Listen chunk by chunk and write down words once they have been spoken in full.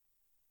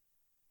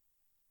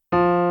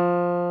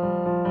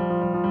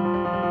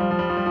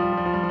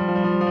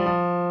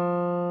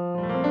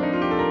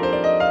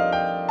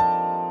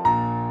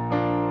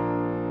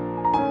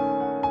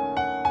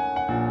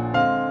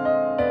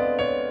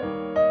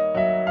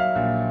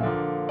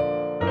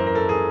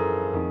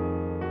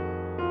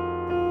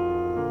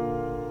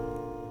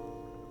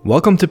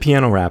Welcome to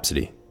Piano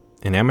Rhapsody,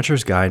 an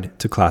amateur's guide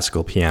to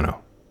classical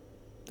piano.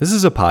 This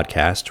is a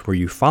podcast where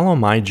you follow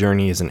my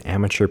journey as an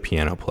amateur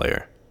piano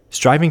player,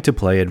 striving to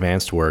play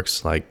advanced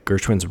works like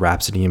Gershwin's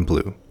Rhapsody in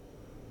Blue.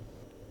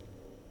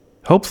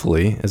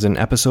 Hopefully, as an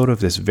episode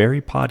of this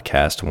very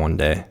podcast one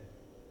day.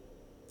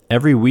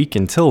 Every week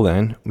until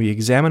then, we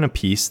examine a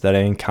piece that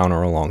I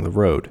encounter along the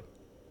road,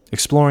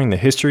 exploring the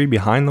history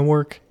behind the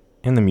work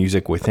and the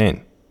music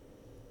within.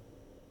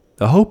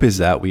 The hope is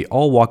that we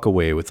all walk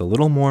away with a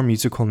little more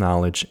musical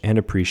knowledge and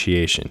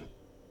appreciation,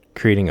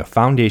 creating a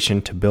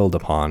foundation to build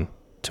upon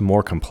to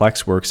more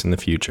complex works in the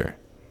future.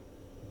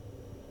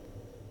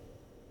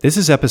 This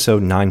is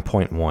episode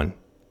 9.1,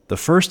 the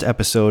first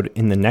episode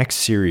in the next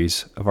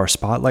series of our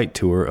Spotlight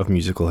Tour of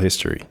musical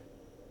history.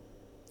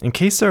 In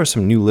case there are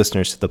some new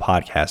listeners to the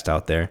podcast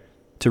out there,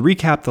 to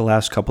recap the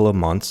last couple of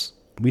months,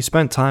 we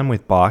spent time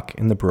with Bach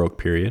in the Baroque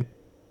period,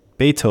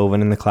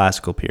 Beethoven in the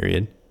Classical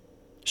period,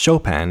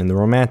 Chopin in the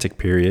Romantic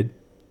period,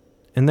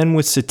 and then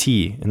with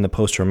Satie in the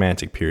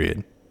Post-Romantic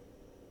period,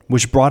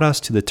 which brought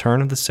us to the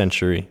turn of the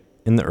century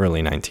in the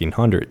early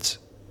 1900s.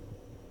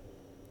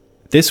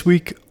 This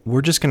week,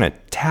 we're just going to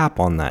tap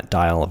on that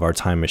dial of our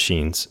time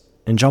machines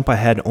and jump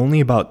ahead only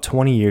about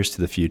 20 years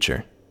to the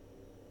future.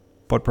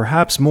 But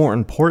perhaps more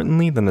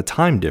importantly than the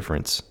time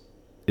difference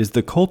is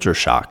the culture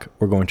shock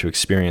we're going to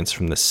experience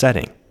from the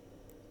setting,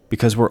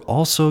 because we're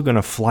also going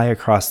to fly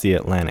across the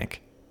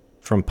Atlantic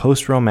from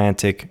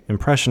post-romantic,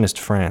 impressionist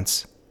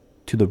France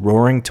to the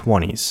roaring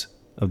 20s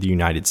of the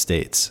United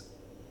States.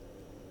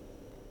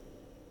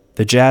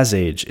 The jazz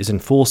age is in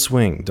full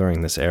swing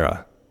during this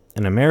era,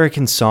 and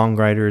American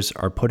songwriters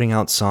are putting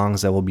out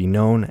songs that will be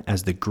known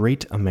as the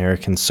Great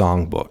American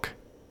Songbook.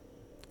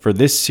 For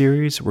this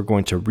series, we're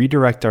going to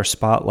redirect our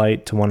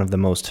spotlight to one of the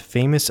most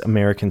famous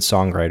American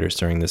songwriters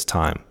during this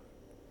time,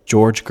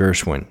 George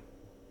Gershwin,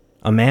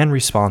 a man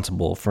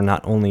responsible for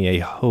not only a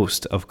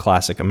host of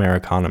classic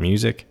Americana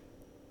music,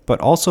 but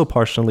also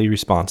partially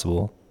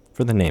responsible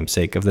for the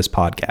namesake of this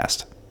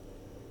podcast.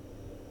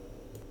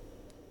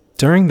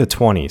 During the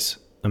 20s,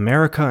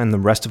 America and the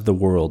rest of the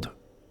world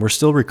were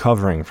still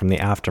recovering from the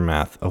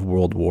aftermath of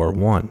World War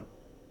I,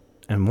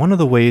 and one of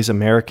the ways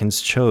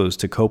Americans chose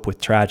to cope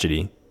with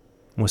tragedy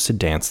was to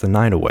dance the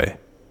night away.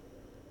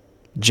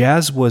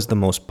 Jazz was the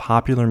most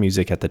popular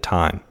music at the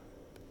time,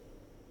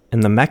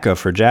 and the mecca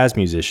for jazz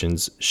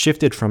musicians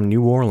shifted from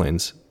New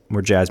Orleans,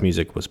 where jazz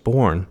music was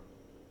born,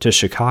 to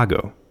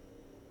Chicago.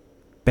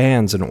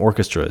 Bands and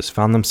orchestras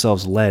found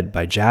themselves led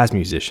by jazz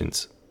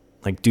musicians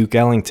like Duke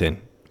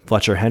Ellington,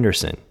 Fletcher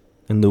Henderson,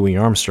 and Louis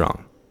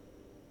Armstrong.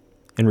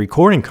 And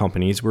recording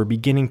companies were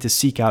beginning to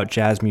seek out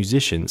jazz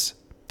musicians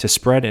to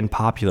spread and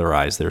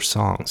popularize their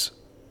songs.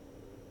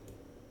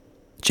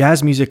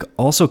 Jazz music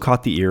also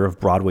caught the ear of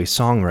Broadway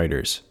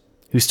songwriters,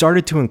 who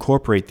started to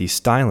incorporate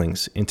these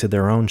stylings into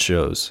their own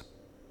shows.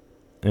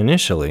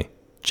 Initially,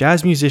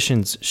 jazz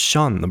musicians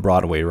shunned the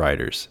Broadway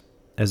writers,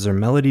 as their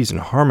melodies and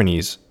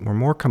harmonies were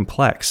more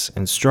complex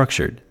and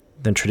structured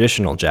than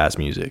traditional jazz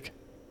music.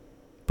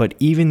 But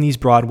even these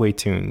Broadway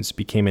tunes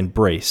became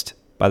embraced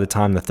by the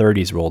time the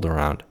 30s rolled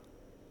around,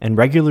 and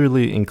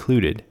regularly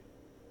included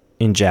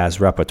in jazz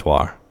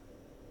repertoire.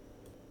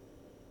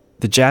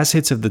 The jazz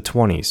hits of the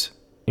 20s,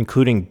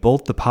 including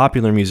both the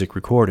popular music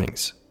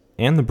recordings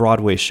and the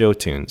Broadway show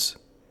tunes,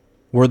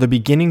 were the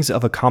beginnings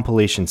of a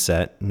compilation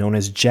set known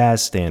as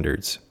jazz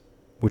standards,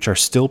 which are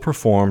still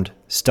performed,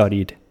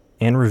 studied,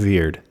 and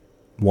revered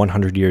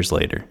 100 years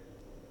later.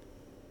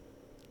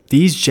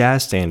 These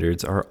jazz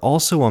standards are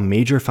also a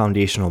major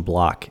foundational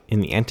block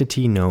in the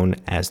entity known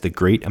as the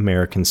Great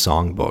American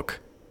Songbook,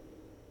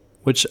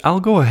 which I'll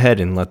go ahead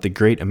and let the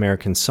Great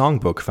American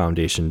Songbook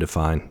Foundation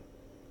define.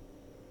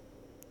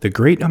 The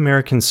Great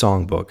American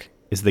Songbook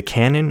is the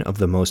canon of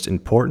the most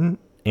important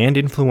and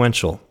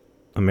influential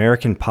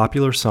American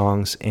popular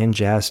songs and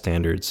jazz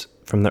standards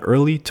from the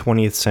early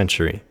 20th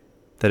century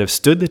that have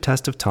stood the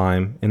test of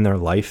time in their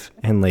life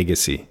and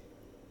legacy.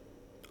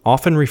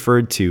 Often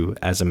referred to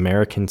as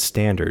American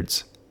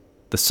standards,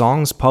 the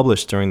songs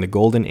published during the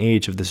golden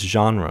age of this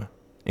genre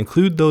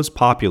include those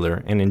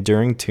popular and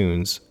enduring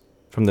tunes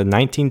from the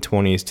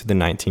 1920s to the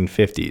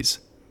 1950s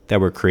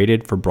that were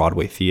created for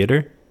Broadway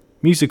theater,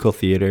 musical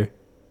theater,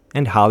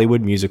 and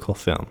Hollywood musical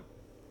film.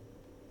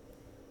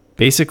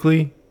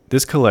 Basically,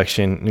 this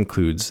collection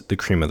includes the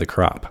cream of the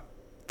crop,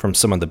 from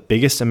some of the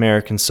biggest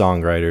American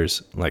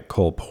songwriters like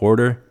Cole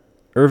Porter,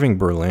 Irving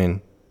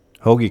Berlin,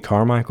 Hoagy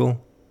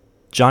Carmichael,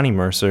 Johnny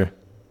Mercer,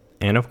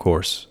 and of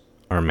course,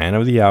 our man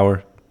of the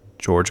hour,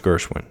 George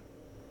Gershwin.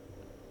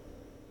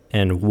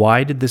 And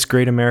why did this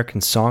great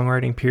American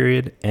songwriting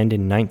period end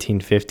in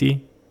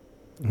 1950?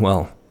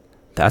 Well,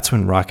 that's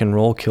when rock and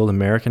roll killed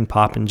American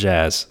pop and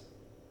jazz.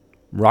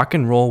 Rock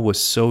and roll was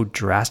so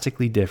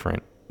drastically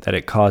different that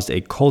it caused a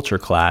culture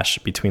clash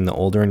between the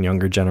older and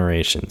younger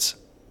generations.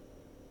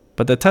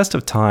 But the test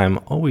of time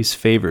always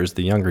favors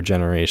the younger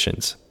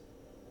generations,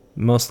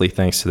 mostly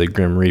thanks to the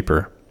Grim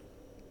Reaper.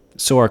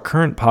 So our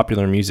current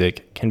popular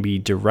music can be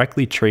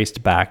directly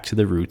traced back to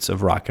the roots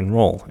of rock and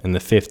roll in the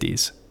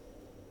 50s.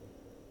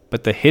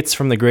 but the hits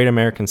from the Great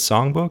American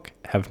Songbook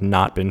have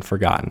not been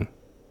forgotten.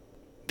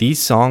 These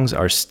songs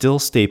are still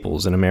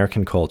staples in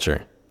American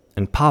culture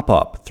and pop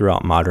up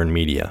throughout modern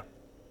media.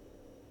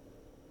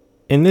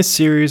 In this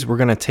series, we're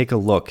going to take a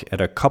look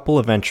at a couple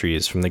of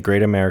entries from the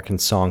Great American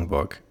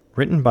Songbook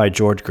written by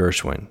George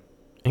Gershwin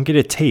and get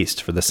a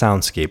taste for the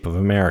soundscape of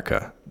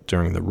America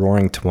during the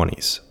Roaring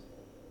 '20s.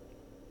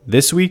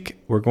 This week,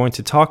 we're going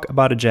to talk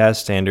about a jazz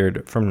standard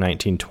from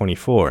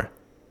 1924,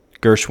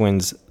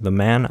 Gershwin's The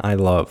Man I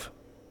Love.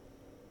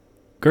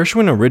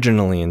 Gershwin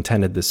originally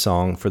intended this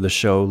song for the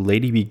show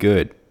Lady Be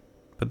Good,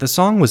 but the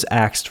song was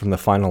axed from the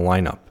final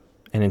lineup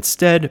and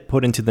instead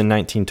put into the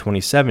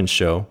 1927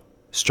 show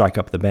Strike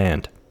Up the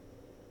Band.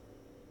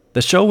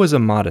 The show was a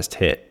modest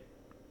hit,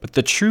 but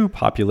the true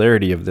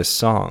popularity of this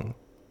song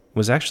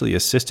was actually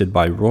assisted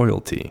by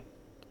royalty.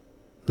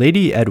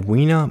 Lady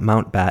Edwina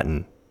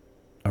Mountbatten,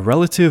 a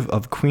relative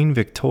of Queen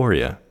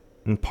Victoria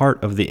and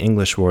part of the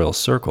English royal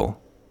circle,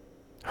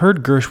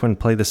 heard Gershwin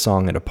play the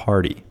song at a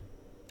party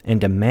and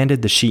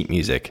demanded the sheet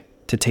music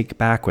to take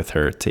back with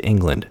her to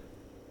England.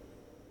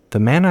 The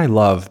Man I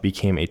Love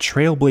became a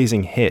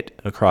trailblazing hit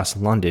across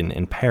London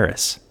and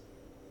Paris.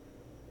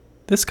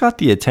 This got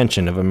the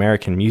attention of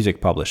American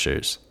music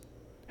publishers,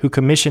 who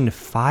commissioned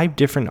 5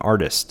 different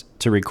artists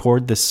to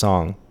record this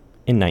song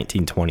in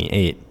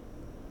 1928.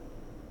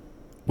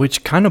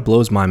 Which kind of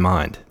blows my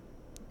mind.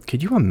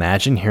 Could you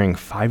imagine hearing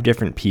 5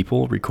 different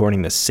people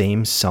recording the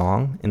same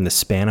song in the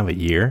span of a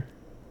year?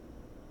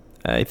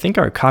 I think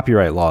our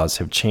copyright laws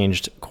have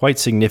changed quite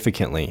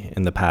significantly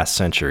in the past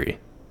century,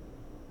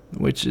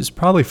 which is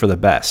probably for the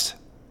best.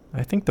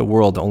 I think the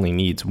world only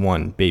needs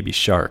one Baby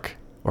Shark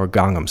or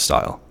Gangnam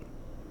Style.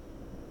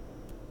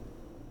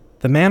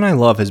 The Man I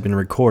Love has been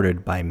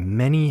recorded by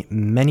many,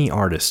 many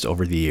artists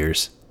over the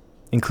years,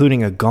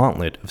 including a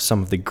gauntlet of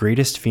some of the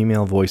greatest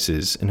female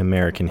voices in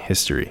American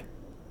history,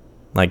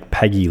 like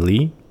Peggy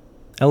Lee,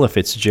 Ella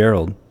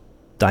Fitzgerald,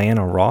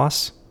 Diana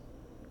Ross,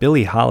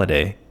 Billie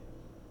Holiday,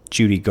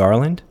 Judy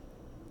Garland,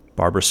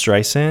 Barbra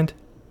Streisand,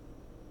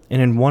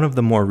 and in one of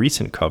the more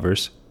recent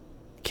covers,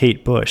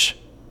 Kate Bush.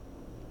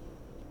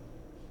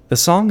 The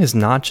song is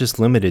not just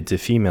limited to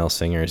female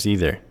singers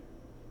either.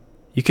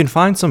 You can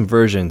find some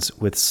versions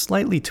with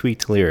slightly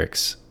tweaked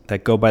lyrics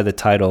that go by the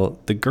title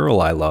The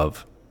Girl I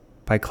Love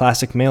by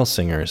classic male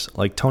singers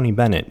like Tony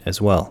Bennett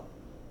as well.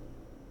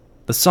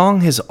 The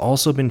song has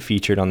also been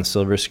featured on the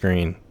silver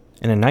screen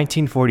in a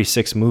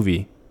 1946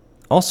 movie,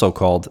 also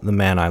called The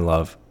Man I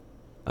Love,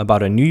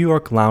 about a New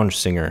York lounge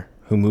singer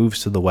who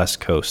moves to the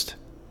West Coast.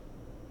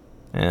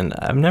 And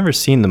I've never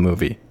seen the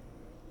movie,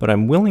 but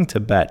I'm willing to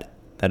bet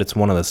that it's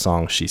one of the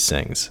songs she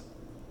sings.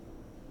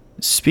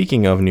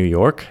 Speaking of New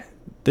York,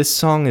 this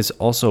song is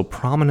also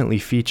prominently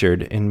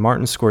featured in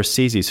Martin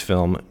Scorsese's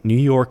film New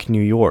York,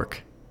 New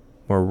York,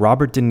 where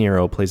Robert De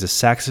Niro plays a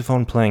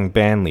saxophone-playing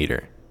band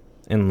leader,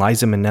 and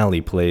Liza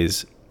Minnelli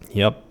plays,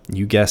 yep,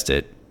 you guessed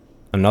it,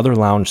 another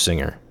lounge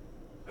singer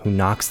who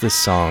knocks this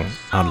song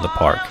out of the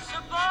park.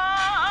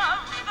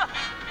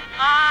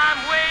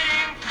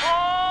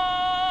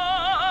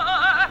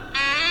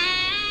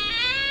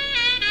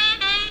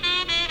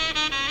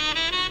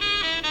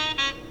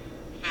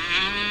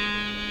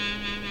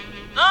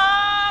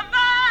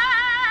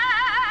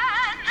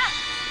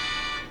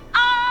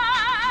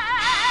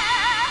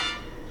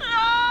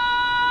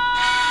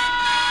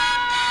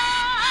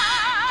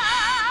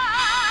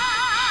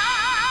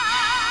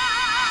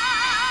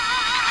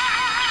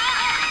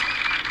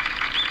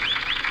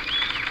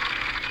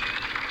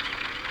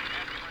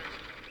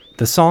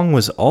 The song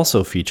was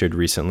also featured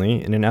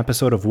recently in an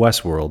episode of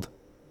Westworld,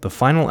 the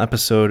final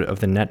episode of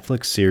the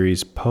Netflix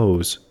series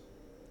Pose,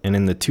 and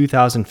in the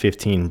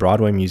 2015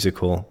 Broadway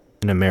musical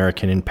An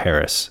American in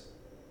Paris,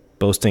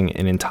 boasting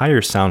an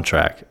entire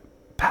soundtrack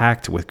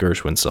packed with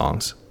Gershwin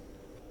songs.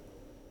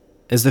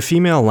 As the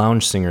female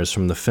lounge singers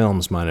from the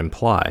films might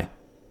imply,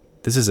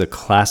 this is a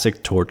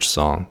classic torch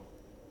song,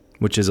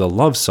 which is a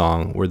love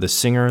song where the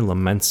singer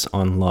laments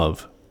on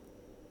love,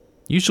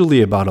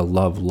 usually about a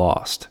love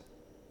lost.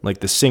 Like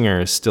the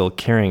singer is still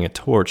carrying a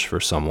torch for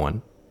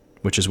someone,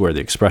 which is where the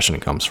expression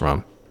comes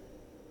from.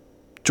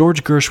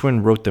 George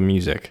Gershwin wrote the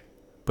music,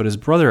 but his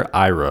brother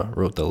Ira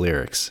wrote the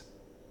lyrics,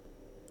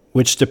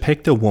 which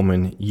depict a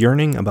woman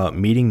yearning about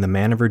meeting the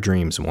man of her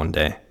dreams one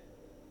day.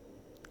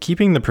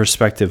 Keeping the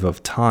perspective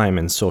of time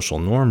and social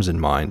norms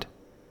in mind,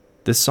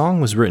 this song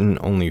was written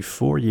only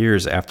 4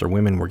 years after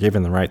women were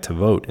given the right to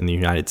vote in the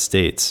United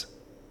States,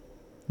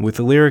 with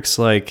the lyrics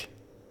like,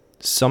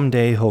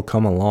 "Someday he'll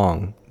come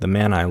along, the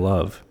man I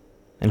love,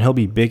 and he'll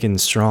be big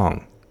and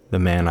strong, the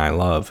man I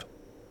love."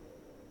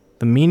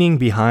 The meaning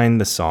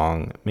behind the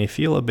song may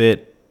feel a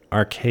bit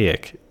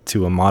archaic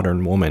to a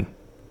modern woman.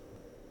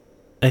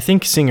 I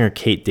think singer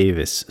Kate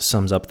Davis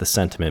sums up the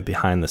sentiment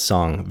behind the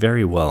song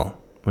very well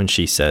when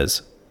she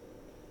says,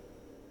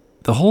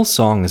 "The whole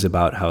song is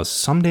about how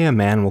someday a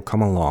man will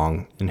come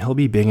along and he'll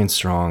be big and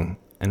strong,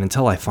 and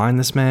until I find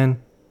this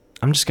man,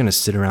 I'm just going to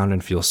sit around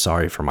and feel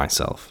sorry for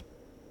myself."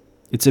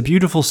 It's a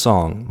beautiful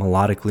song,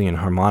 melodically and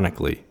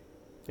harmonically.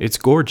 It's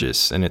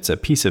gorgeous, and it's a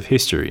piece of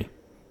history.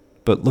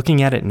 But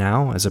looking at it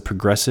now as a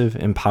progressive,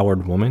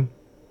 empowered woman,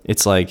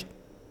 it's like,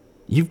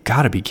 you've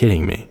got to be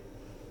kidding me.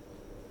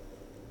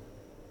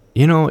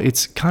 You know,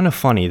 it's kind of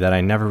funny that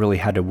I never really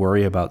had to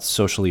worry about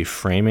socially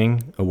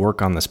framing a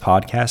work on this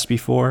podcast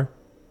before,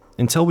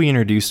 until we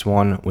introduced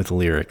one with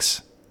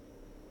lyrics.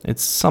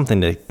 It's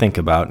something to think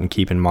about and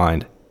keep in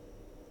mind.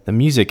 The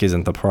music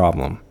isn't the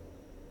problem.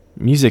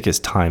 Music is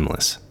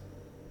timeless.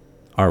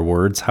 Our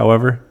words,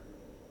 however,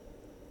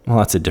 well,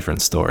 that's a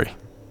different story.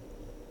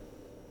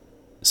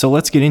 So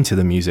let's get into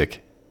the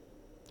music.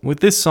 With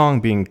this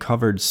song being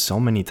covered so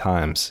many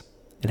times,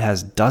 it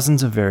has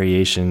dozens of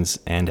variations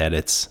and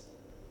edits.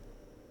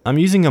 I'm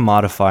using a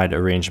modified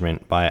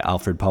arrangement by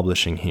Alfred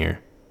Publishing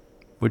here,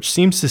 which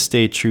seems to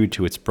stay true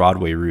to its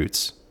Broadway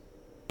roots,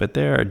 but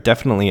there are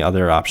definitely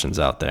other options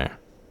out there.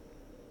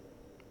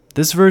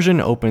 This version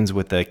opens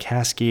with a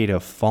cascade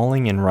of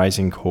falling and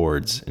rising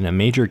chords in a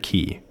major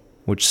key,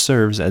 which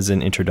serves as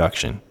an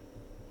introduction.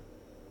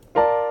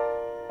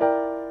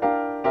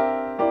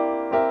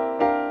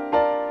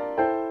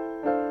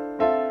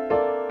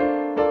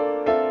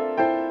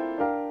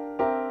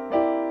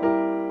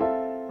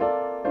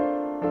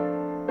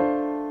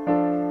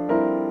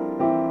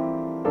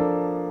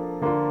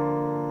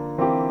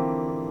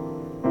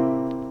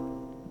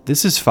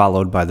 This is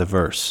followed by the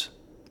verse,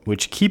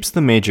 which keeps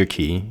the major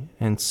key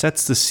and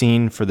sets the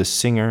scene for the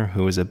singer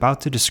who is about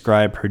to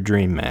describe her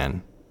dream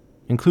man,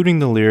 including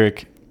the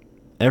lyric,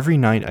 "Every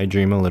night I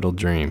dream a little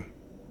dream,"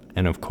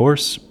 and of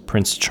course,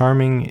 Prince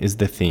Charming is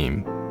the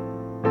theme.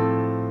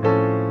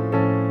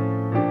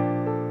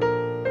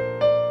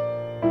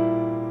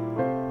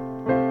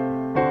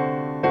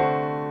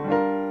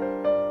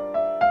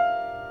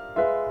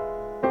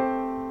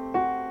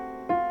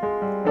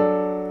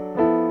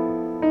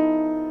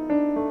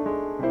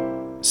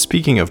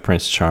 Speaking of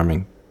Prince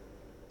Charming,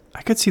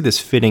 I could see this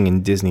fitting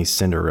in Disney's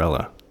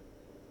Cinderella.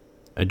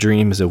 A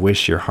dream is a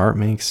wish your heart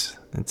makes.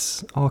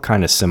 It's all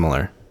kind of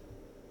similar.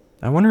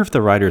 I wonder if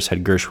the writers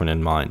had Gershwin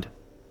in mind.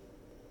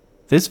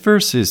 This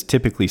verse is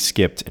typically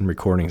skipped in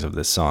recordings of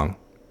this song.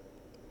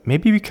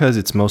 Maybe because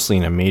it's mostly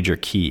in a major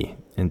key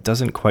and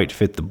doesn't quite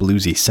fit the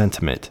bluesy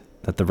sentiment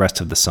that the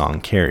rest of the song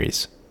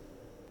carries.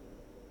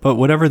 But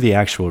whatever the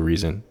actual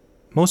reason,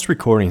 most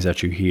recordings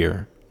that you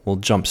hear will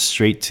jump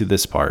straight to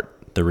this part,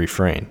 the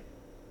refrain.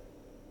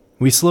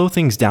 We slow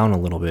things down a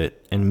little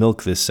bit and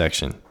milk this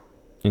section,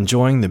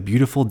 enjoying the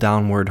beautiful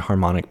downward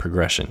harmonic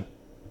progression.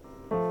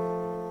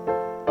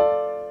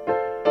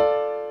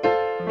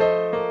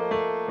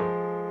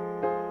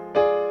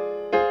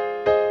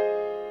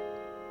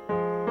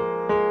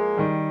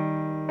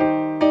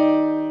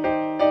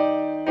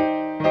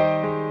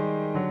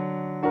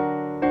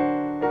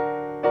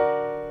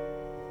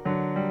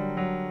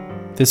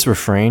 This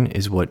refrain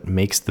is what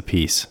makes the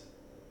piece.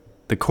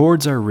 The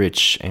chords are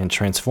rich and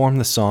transform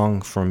the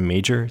song from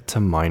major to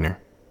minor.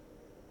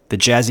 The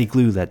jazzy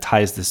glue that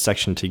ties this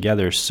section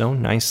together so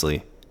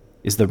nicely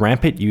is the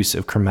rampant use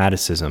of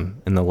chromaticism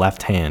in the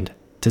left hand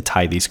to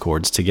tie these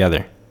chords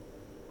together.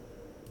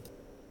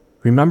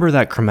 Remember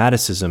that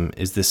chromaticism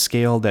is the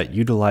scale that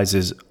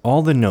utilizes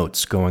all the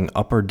notes going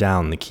up or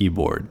down the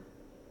keyboard.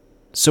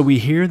 So we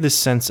hear this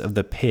sense of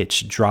the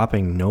pitch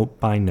dropping note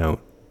by note.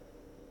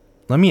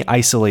 Let me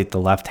isolate the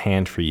left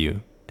hand for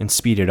you and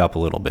speed it up a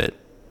little bit.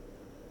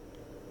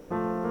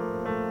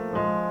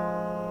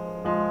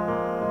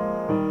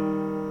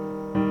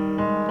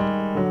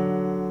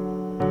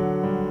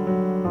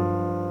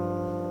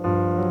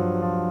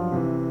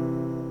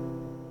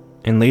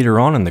 And later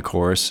on in the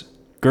chorus,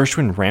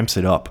 Gershwin ramps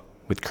it up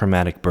with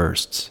chromatic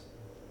bursts.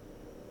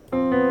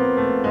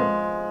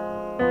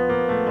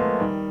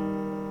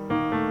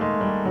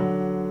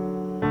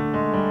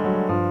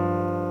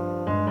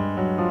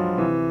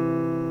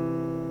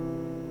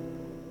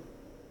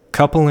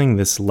 Coupling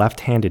this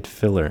left-handed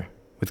filler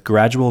with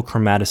gradual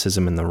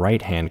chromaticism in the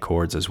right-hand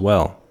chords as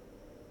well,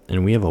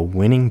 and we have a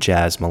winning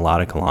jazz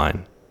melodic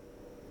line.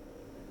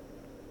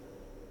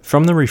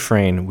 From the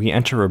refrain, we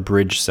enter a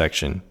bridge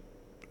section,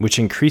 which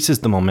increases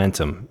the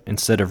momentum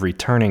instead of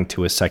returning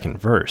to a second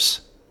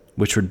verse,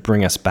 which would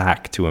bring us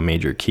back to a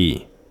major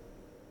key.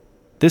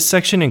 This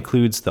section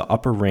includes the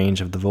upper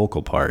range of the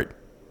vocal part,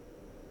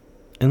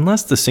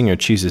 unless the singer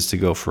chooses to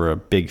go for a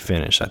big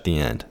finish at the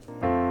end.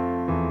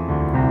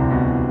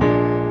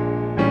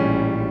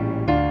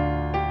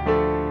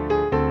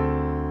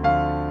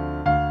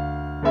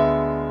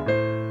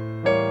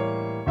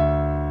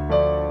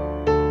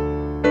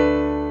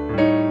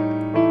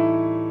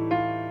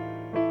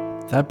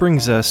 That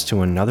brings us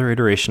to another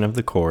iteration of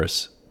the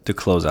chorus to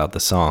close out the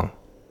song.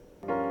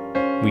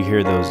 We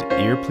hear those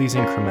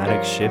ear-pleasing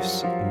chromatic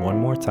shifts one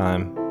more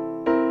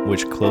time,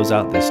 which close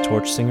out this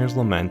torch singer's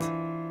lament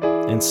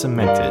and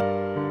cement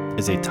it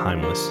as a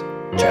timeless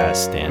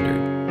jazz standard.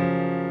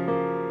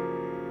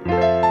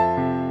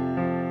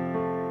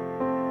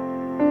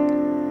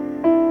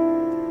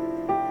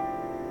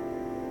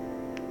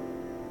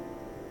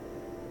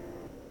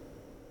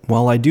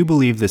 While I do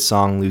believe this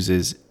song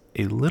loses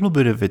a little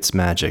bit of its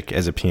magic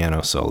as a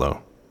piano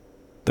solo,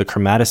 the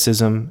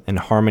chromaticism and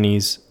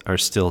harmonies are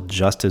still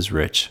just as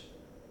rich.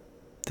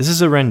 This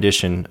is a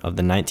rendition of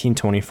the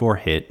 1924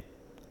 hit,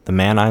 The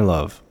Man I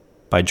Love,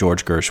 by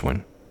George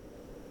Gershwin.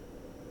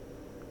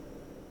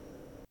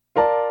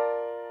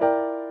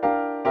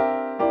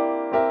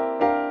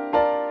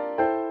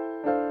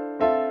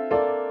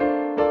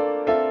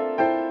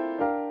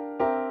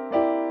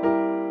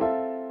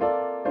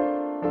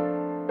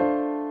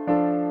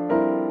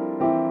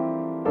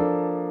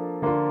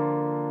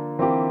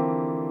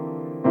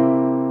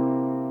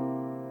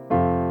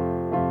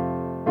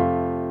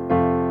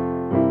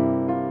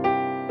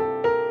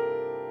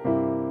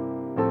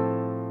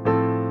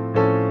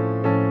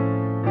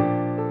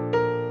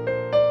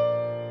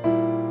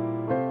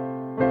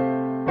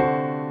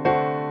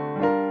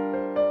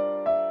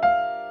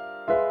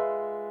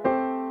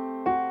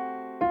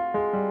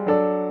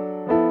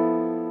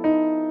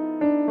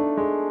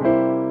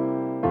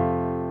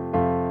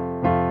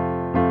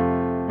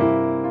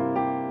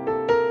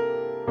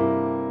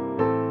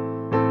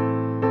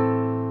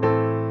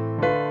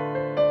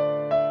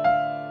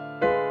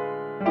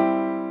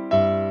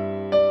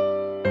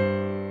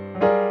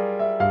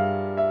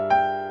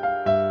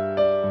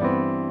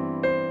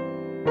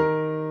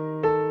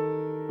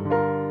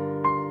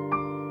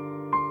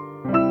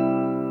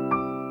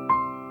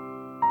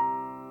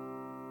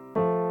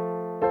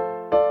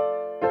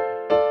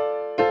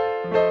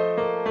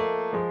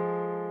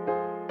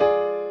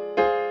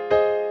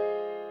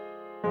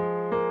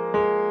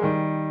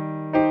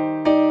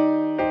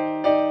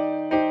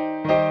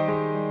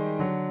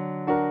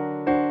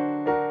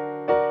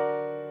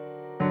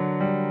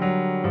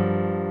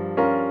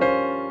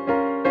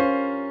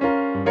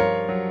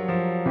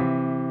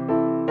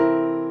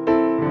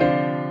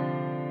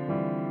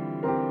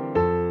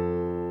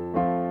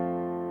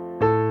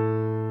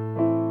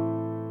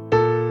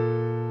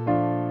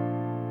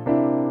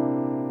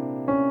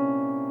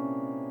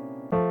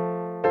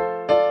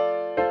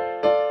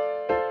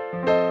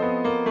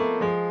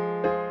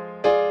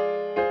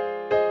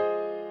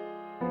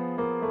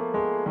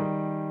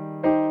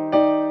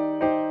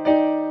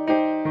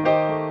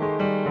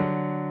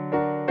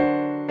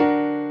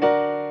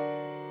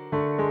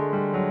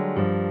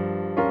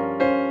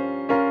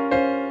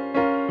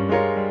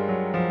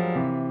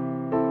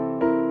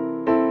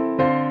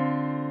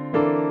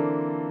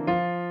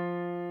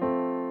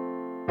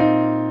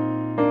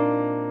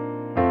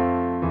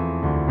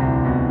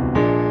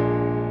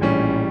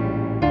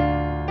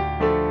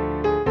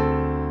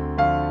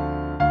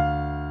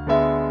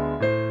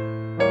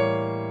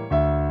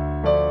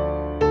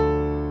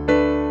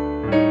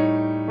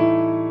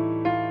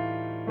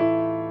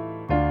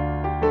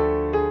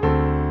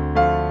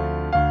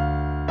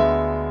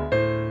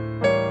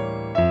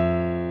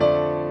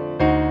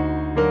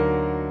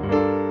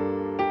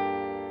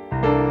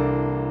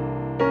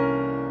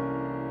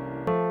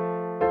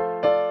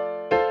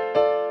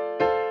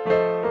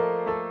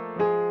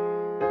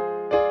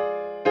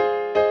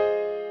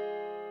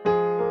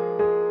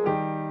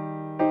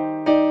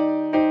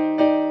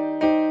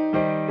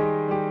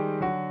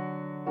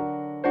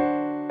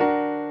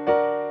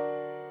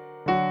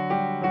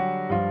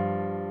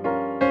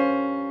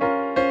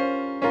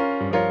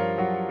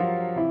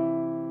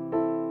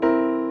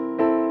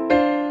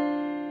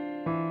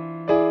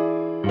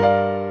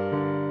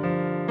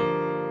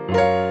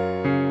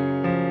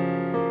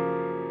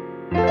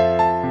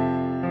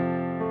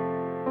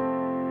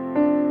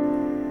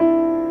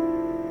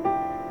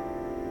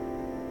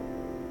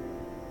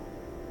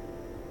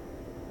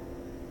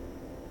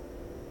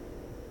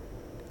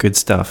 Good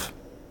stuff.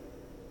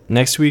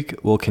 Next week,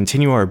 we'll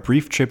continue our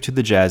brief trip to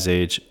the Jazz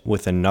Age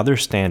with another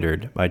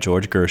standard by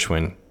George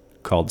Gershwin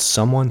called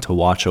Someone to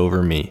Watch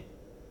Over Me,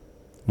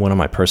 one of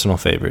my personal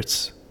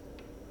favorites.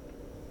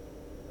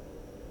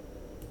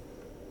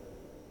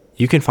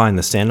 You can find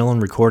the standalone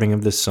recording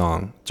of this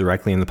song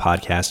directly in the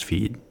podcast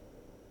feed.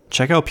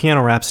 Check out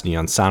Piano Rhapsody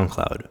on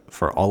SoundCloud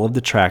for all of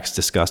the tracks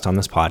discussed on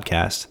this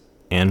podcast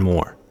and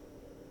more.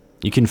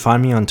 You can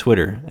find me on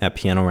Twitter at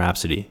Piano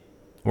Rhapsody,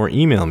 or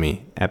email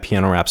me at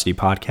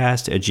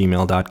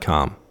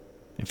pianorhapsodypodcast@gmail.com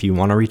if you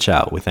want to reach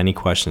out with any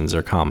questions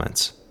or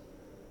comments.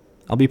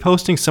 I'll be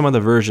posting some of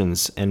the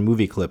versions and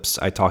movie clips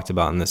I talked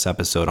about in this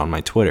episode on my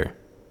Twitter,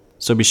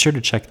 so be sure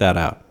to check that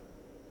out.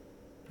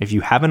 If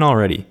you haven't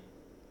already,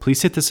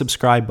 please hit the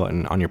subscribe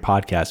button on your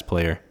podcast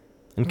player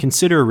and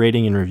consider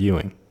rating and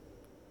reviewing.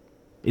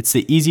 It's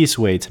the easiest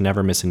way to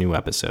never miss a new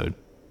episode.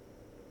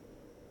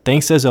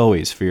 Thanks as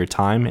always for your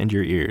time and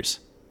your ears.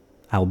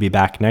 I will be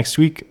back next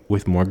week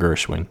with more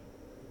Gershwin.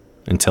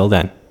 Until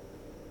then.